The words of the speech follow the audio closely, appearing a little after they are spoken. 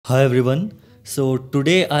Hi everyone. So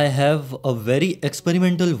today I have a very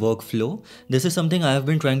experimental workflow. This is something I have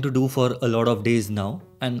been trying to do for a lot of days now,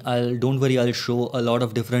 and don't worry, I'll show a lot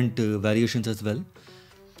of different variations as well.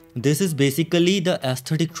 This is basically the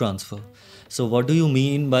aesthetic transfer. So what do you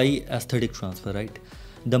mean by aesthetic transfer, right?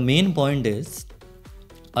 The main point is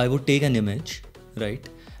I would take an image, right?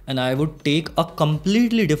 And I would take a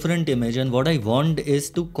completely different image, and what I want is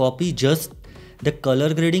to copy just the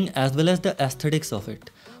color grading as well as the aesthetics of it.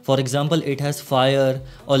 For example, it has fire,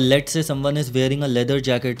 or let's say someone is wearing a leather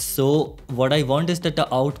jacket. So what I want is that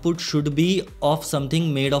the output should be of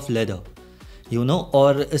something made of leather,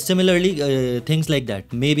 or similarly things like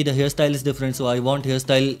that. Maybe the hairstyle is different, so I want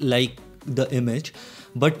hairstyle like the image,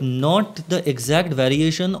 but not the exact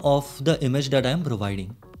variation of the image that I am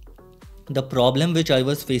providing. The problem which I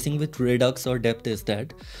was facing with redux or depth is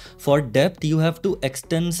that for depth you have to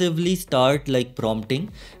extensively start like prompting,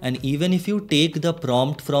 and even if you take the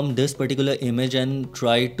prompt from this particular image and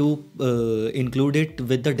try to include it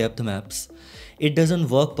with the depth maps, it doesn't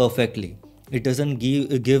work perfectly. It doesn't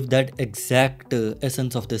give that exact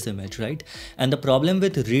essence of this image, right? And the problem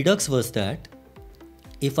with redux was that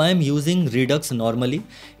if I am using redux normally,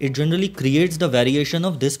 it generally creates the variation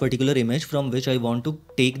of this particular image from which I want to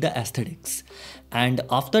take the aesthetics. And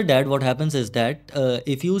after that, what happens is that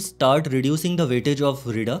if you start reducing the weightage of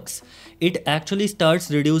redux, it actually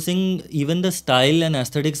starts reducing even the style and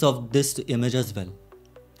aesthetics of this image as well.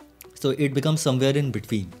 So it becomes somewhere in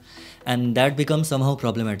between, and that becomes somehow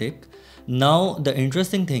problematic. Now, the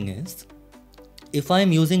interesting thing is, if I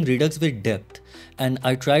am using redux with depth and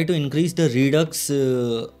I try to increase the redux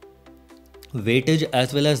weightage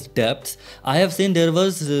as well as depths, I have seen there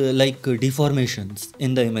was like deformations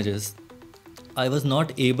in the images. I was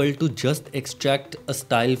not able to just extract a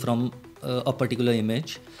style from a particular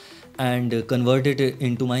image and convert it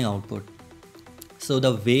into my output. So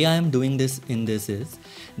the way I am doing this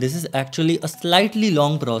is actually a slightly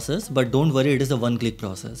long process, but don't worry, it is a one-click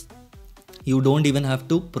process. You don't even have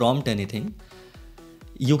to prompt anything.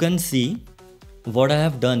 You can see what I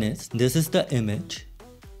have done is, this is the image,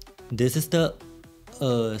 this is the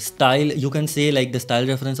style, you can say like the style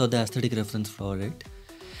reference or the aesthetic reference for it.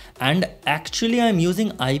 And actually I'm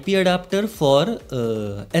using IP adapter for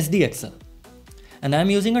SDXL, and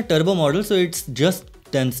I'm using a turbo model, so it's just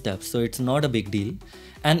 10 steps, so it's not a big deal.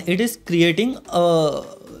 And it is creating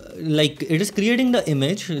the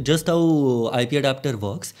image just how IP adapter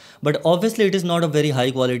works, but obviously it is not a very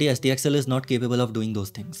high quality. SDXL is not capable of doing those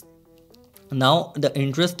things. Now the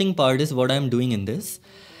interesting part is what I am doing in this.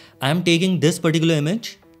 I am taking this particular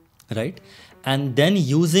image, right, and then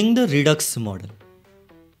using the redux model.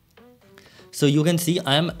 So you can see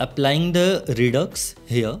I am applying the redux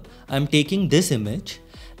here. I am taking this image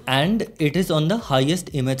and it is on the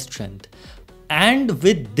highest image strength. And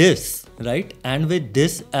with this, right, and with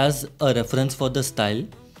this as a reference for the style,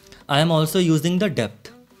 I am also using the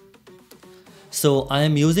depth. So I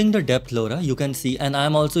am using the depth LoRA, you can see, and I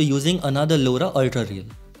am also using another LoRA ultra real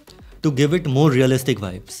to give it more realistic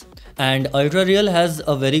vibes. And ultra real has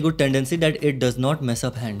a very good tendency that it does not mess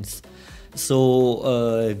up hands.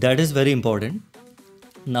 So that is very important.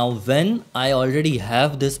 Now when I already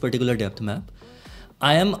have this particular depth map,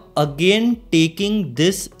 I am again taking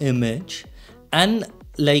this image and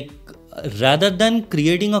like rather than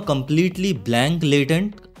creating a completely blank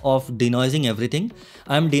latent of denoising everything,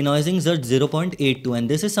 I am denoising just 0.82, and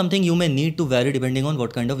this is something you may need to vary depending on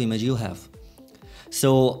what kind of image you have.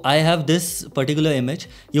 So I have this particular image.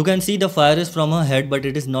 You can see the fire is from her head, but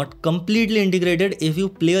it is not completely integrated. If you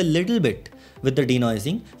play a little bit with the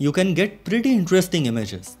denoising, you can get pretty interesting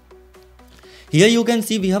images. Here you can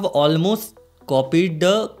see we have almost copied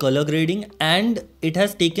the color grading, and it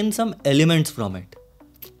has taken some elements from it.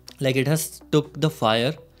 Like it has took the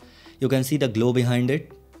fire. You can see the glow behind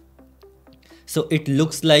it. So it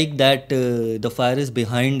looks like that the fire is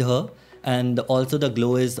behind her, and also the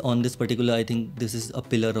glow is on this particular, I think this is a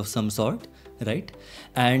pillar of some sort, right?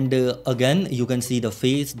 And again, you can see the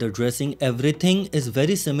face, the dressing, everything is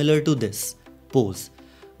very similar to this pose,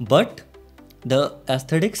 but the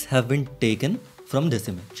aesthetics have been taken from this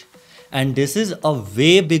image. And this is a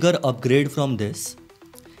way bigger upgrade from this.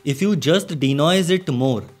 If you just denoise it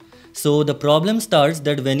more, so the problem starts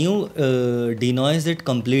that when you denoise it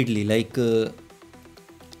completely, like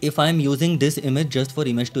if I'm using this image just for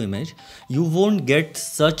image to image, you won't get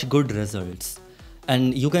such good results.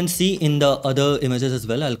 And you can see in the other images as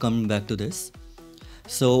well, I'll come back to this.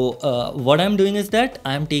 So what I'm doing is that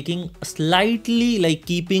I'm taking slightly like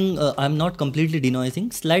keeping, I'm not completely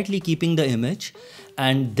denoising, slightly keeping the image,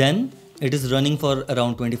 and then it is running for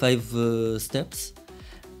around 25 steps.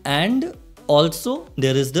 And also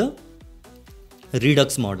there is the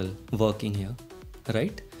redux model working here,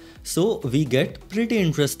 right? So we get pretty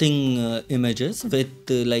interesting images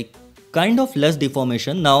with like kind of less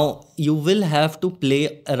deformation. Now you will have to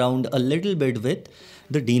play around a little bit with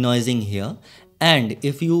the denoising here, and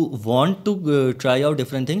if you want to try out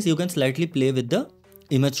different things, you can slightly play with the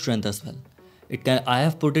image strength as well. I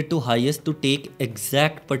have put it to highest to take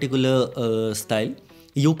exact particular style.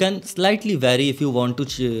 You can slightly vary if you want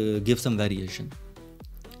to give some variation.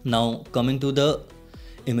 Now coming to the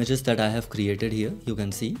images that I have created here, you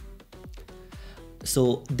can see.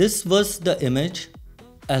 So this was the image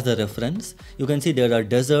as a reference. You can see there are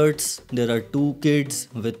deserts, there are two kids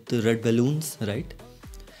with red balloons, right?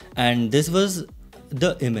 And this was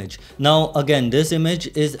the image. Now again, this image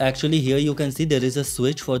is actually here. You can see there is a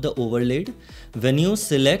switch for the overlaid. When you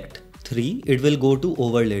select 3, it will go to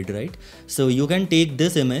overlaid, right? So you can take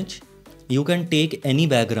this image, you can take any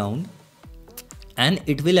background, and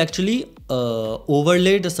it will actually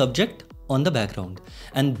overlay the subject on the background,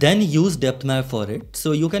 and then use depth map for it.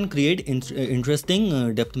 So you can create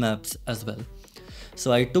interesting depth maps as well.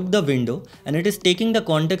 So I took the window, and it is taking the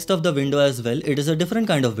context of the window as well. It is a different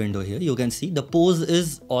kind of window here. You can see the pose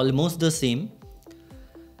is almost the same,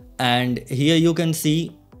 and here you can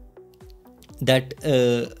see that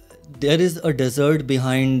there is a desert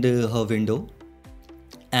behind her window,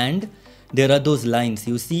 and there are those lines.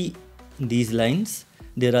 You see these lines,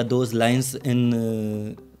 there are those lines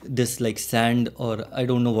in this like sand, or I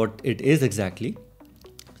don't know what it is exactly.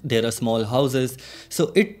 There are small houses,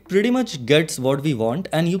 so it pretty much gets what we want.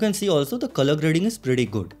 And you can see also the color grading is pretty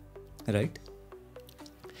good, right?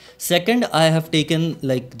 Second, I have taken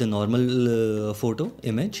like the normal photo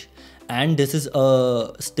image, and this is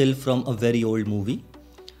a still from a very old movie.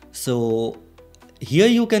 So here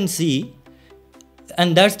you can see,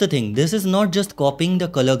 and that's the thing, this is not just copying the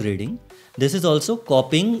color grading, this is also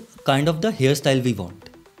copying kind of the hairstyle we want,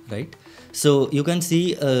 right? So you can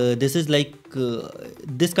see this is like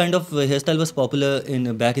this kind of hairstyle was popular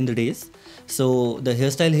in back in the days. So the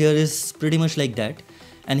hairstyle here is pretty much like that.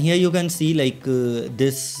 And here you can see like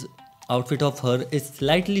this outfit of her is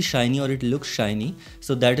slightly shiny, or it looks shiny.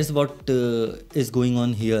 So that is what is going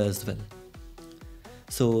on here as well.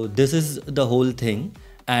 So this is the whole thing,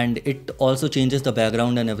 and it also changes the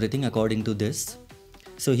background and everything according to this.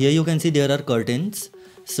 So here you can see there are curtains.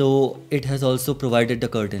 So it has also provided the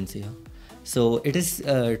curtains here. So it is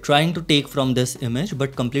trying to take from this image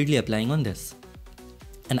but completely applying on this.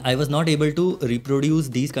 And I was not able to reproduce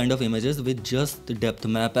these kind of images with just the depth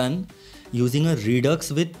map and using a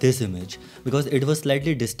redux with this image, because it was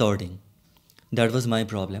slightly distorting. That was my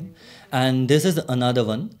problem. And this is another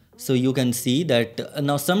one. So you can see that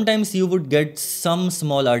now sometimes you would get some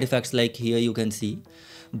small artifacts like here you can see,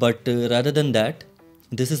 but rather than that,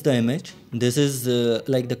 this is the image. This is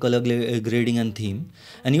like the color grading and theme,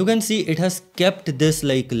 and you can see it has kept this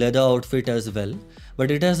like leather outfit as well,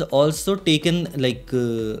 but it has also taken like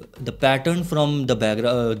the pattern from the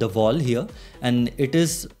background, the wall here, and it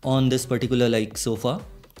is on this particular like sofa,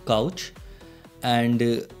 couch,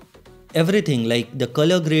 and everything like the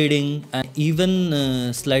color grading, and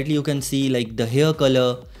even slightly you can see like the hair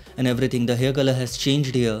color and everything. The hair color has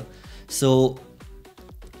changed here. So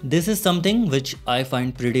this is something which I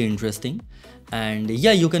find pretty interesting, and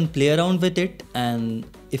yeah, you can play around with it. And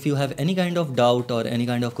if you have any kind of doubt or any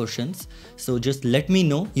kind of questions, so just let me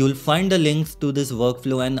know. You'll find the links to this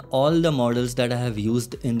workflow and all the models that I have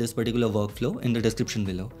used in this particular workflow in the description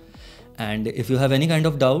below. And if you have any kind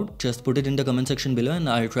of doubt, just put it in the comment section below and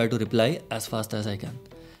I'll try to reply as fast as I can.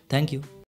 Thank you.